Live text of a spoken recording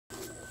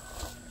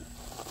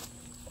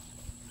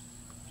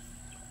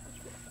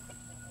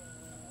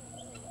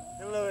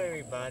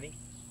everybody.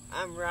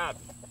 I'm Robbie,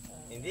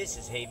 and this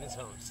is Haven's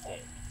Homestead.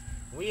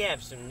 We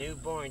have some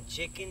newborn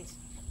chickens.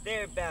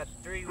 They're about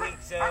 3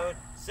 weeks old.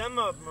 Some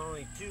of them are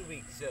only 2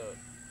 weeks old.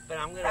 But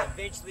I'm going to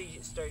eventually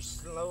start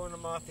slowing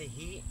them off the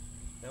heat.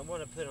 I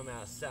want to put them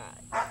outside.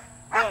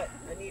 But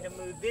I need to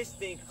move this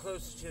thing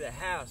closer to the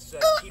house so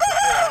I can keep a good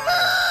eye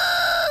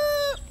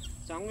on it.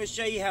 So I'm going to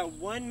show you how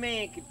one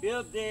man could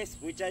build this,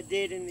 which I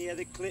did in the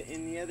other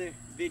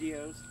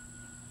videos.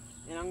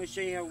 And I'm going to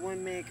show you how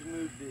one man can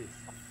move this.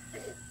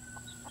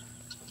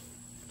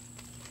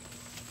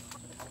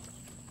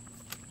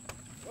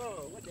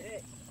 Whoa, what the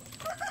heck?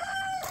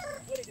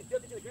 What is it,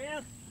 built it to the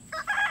ground?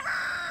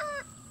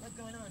 What's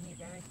going on here,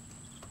 guys?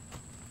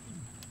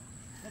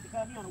 Have to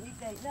call me on a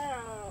weekday.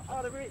 No,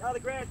 all the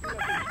grass is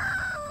up here.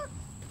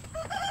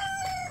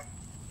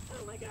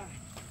 Oh my God.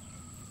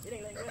 It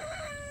ain't letting go.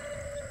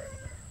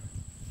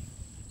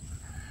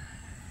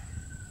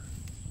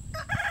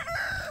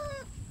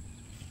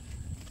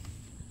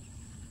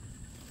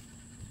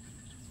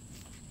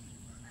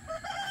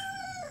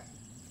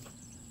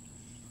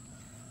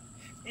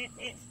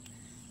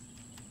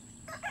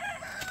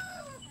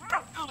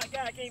 Oh my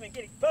God, I can't even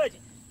get it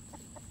budging.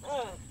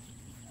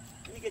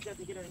 Let me get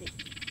something to get underneath.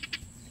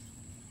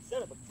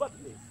 Son of a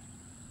bucket list.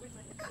 Where's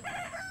my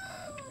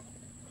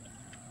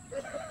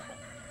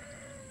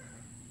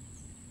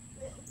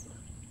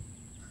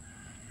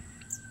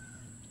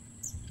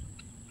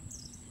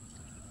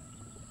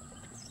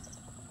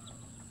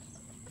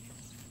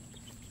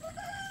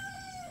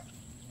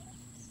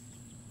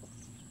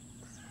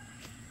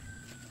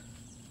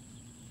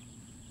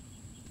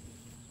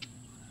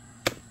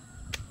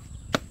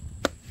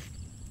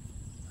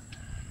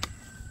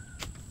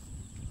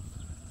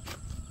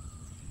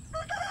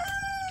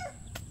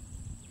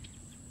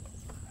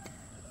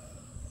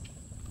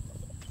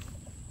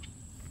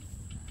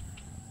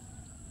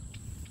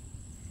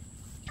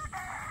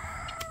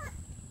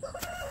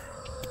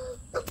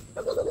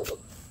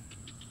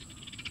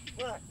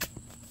What?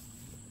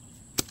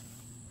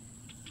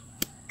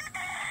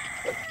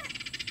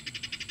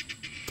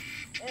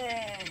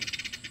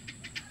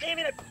 Damn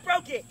it, I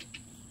broke it!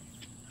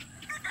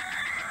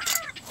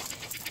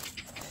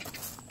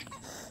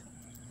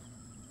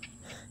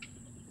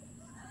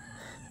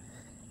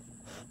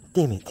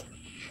 Damn it.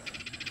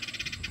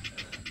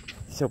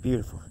 So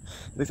beautiful.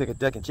 Looks like a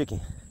duck and chicken.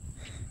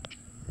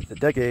 It's a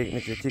duck egg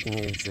next to a chicken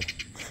egg. So,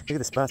 look at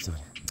the spots on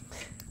it.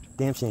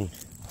 Damn shame.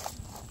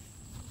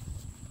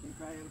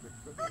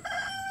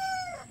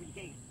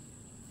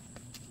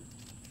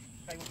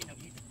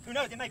 Who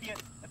knows? It might be a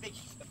big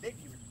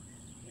viewer.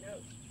 Who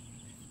knows?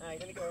 All right,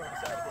 let me go over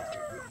the side.